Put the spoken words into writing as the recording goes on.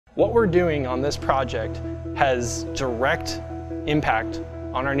What we're doing on this project has direct impact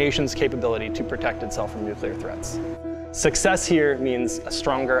on our nation's capability to protect itself from nuclear threats. Success here means a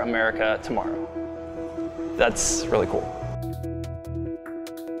stronger America tomorrow. That's really cool.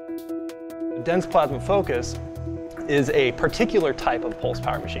 Dense Plasma Focus is a particular type of pulse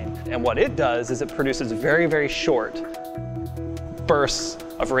power machine. And what it does is it produces very, very short bursts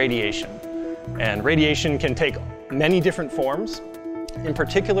of radiation. And radiation can take many different forms. In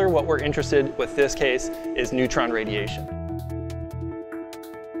particular, what we're interested with this case is neutron radiation.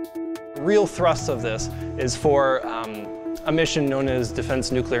 The real thrust of this is for a mission known as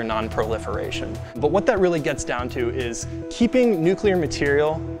Defense Nuclear Non-Proliferation. But what that really gets down to is keeping nuclear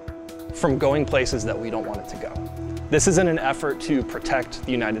material from going places that we don't want it to go. This isn't an effort to protect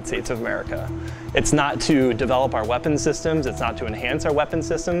the United States of America. It's not to develop our weapon systems, it's not to enhance our weapon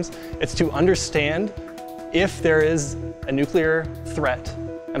systems, it's to understand if there is a nuclear threat,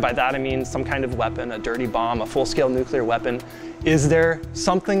 and by that I mean some kind of weapon, a dirty bomb, a full-scale nuclear weapon, is there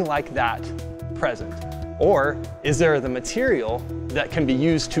something like that present? Or is there the material that can be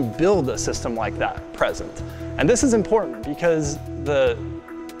used to build a system like that present? And this is important because the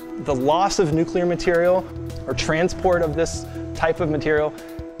loss of nuclear material or transport of this type of material,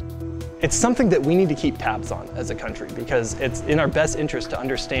 it's something that we need to keep tabs on as a country because it's in our best interest to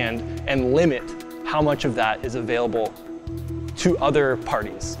understand and limit how much of that is available to other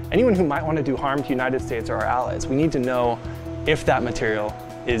parties. Anyone who might want to do harm to the United States or our allies, we need to know if that material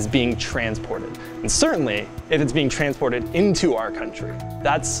is being transported. And certainly, if it's being transported into our country.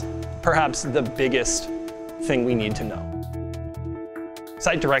 That's perhaps the biggest thing we need to know.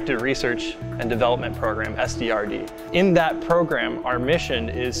 Site-Directed Research and Development Program, SDRD. In that program, our mission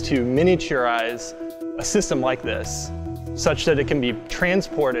is to miniaturize a system like this such that it can be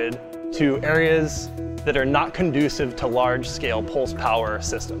transported to areas that are not conducive to large-scale pulse power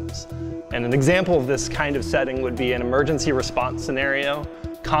systems. And an example of this kind of setting would be an emergency response scenario,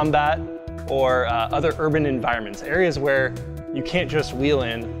 combat, or other urban environments, areas where you can't just wheel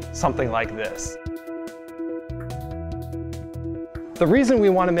in something like this. The reason we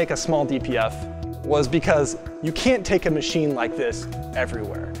want to make a small DPF was because you can't take a machine like this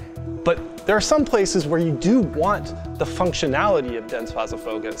everywhere. But there are some places where you do want the functionality of dense plasma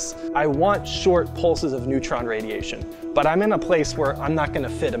focus. I want short pulses of neutron radiation, but I'm in a place where I'm not going to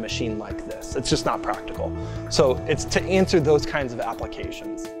fit a machine like this. It's just not practical. So it's to answer those kinds of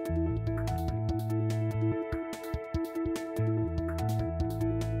applications.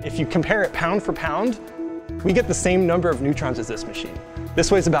 If you compare it pound for pound, we get the same number of neutrons as this machine.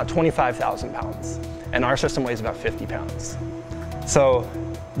 This weighs about 25,000 pounds, and our system weighs about 50 pounds. So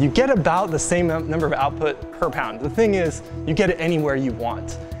you get about the same number of output per pound. The thing is, you get it anywhere you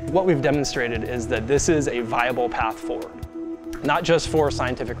want. What we've demonstrated is that this is a viable path forward, not just for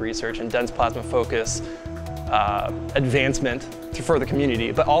scientific research and dense plasma focus advancement for the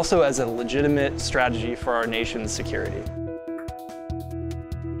community, but also as a legitimate strategy for our nation's security.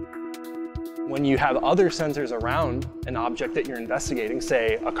 When you have other sensors around an object that you're investigating,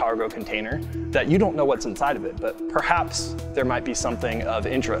 say a cargo container, that you don't know what's inside of it, but perhaps there might be something of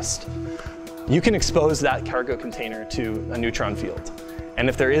interest, you can expose that cargo container to a neutron field. And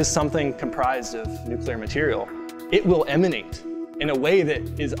if there is something comprised of nuclear material, it will emanate in a way that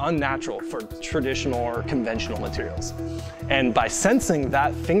is unnatural for traditional or conventional materials. And by sensing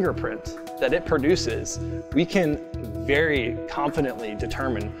that fingerprint that it produces, we can very confidently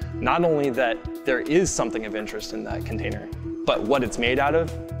determine not only that there is something of interest in that container, but what it's made out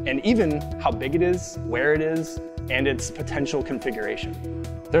of, and even how big it is, where it is, and its potential configuration.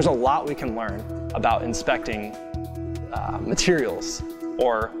 There's a lot we can learn about inspecting materials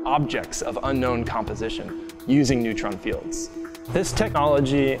or objects of unknown composition using neutron fields. This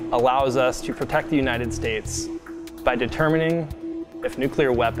technology allows us to protect the United States by determining if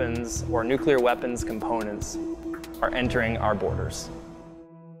nuclear weapons or nuclear weapons components are entering our borders.